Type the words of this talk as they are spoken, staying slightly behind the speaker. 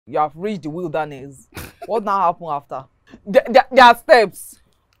You have reached the wilderness. What now happen after? There are steps.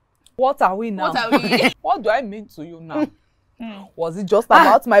 What are we now? What are we? What do I mean to you now? Was it just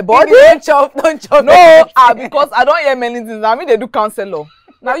about my body? Don't chop. No, because I don't hear many things. I mean, they do counselor.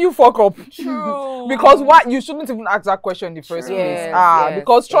 Now you fuck up. True. Because why you shouldn't even ask that question in the first place. Yes,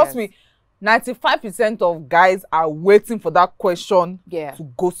 because trust me, 95% of guys are waiting for that question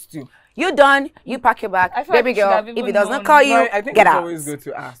to ghost you. You done, you pack your bag. Baby girl, if it does not call you, I think get it's out. always good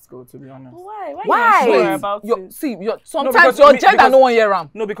to ask, to be honest. Why? Why? Are you sure about it? See, sometimes your gender no one hear am.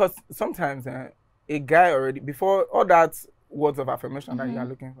 No, because sometimes a guy already, before all that words of affirmation that you are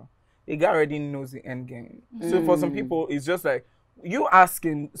looking for, a guy already knows the end game. So for some people, it's just like, you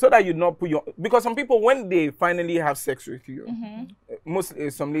asking so that you not put your, because some people, when they finally have sex with you, mostly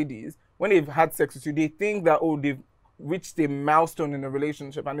some ladies, when they've had sex with you, they think that, oh, they've reached a milestone in a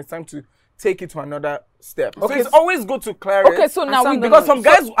relationship and it's time to take it to another step. Okay, so it's always good to clarify. Okay, so now because some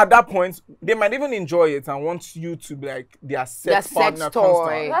guys at that point, they might even enjoy it and want you to be like their sex partner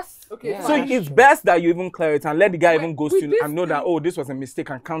toy. That's okay. So it's best that you even clear it and let the guy even ghost you and know that, oh, this was a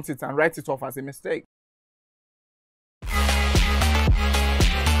mistake, and count it and write it off as a mistake.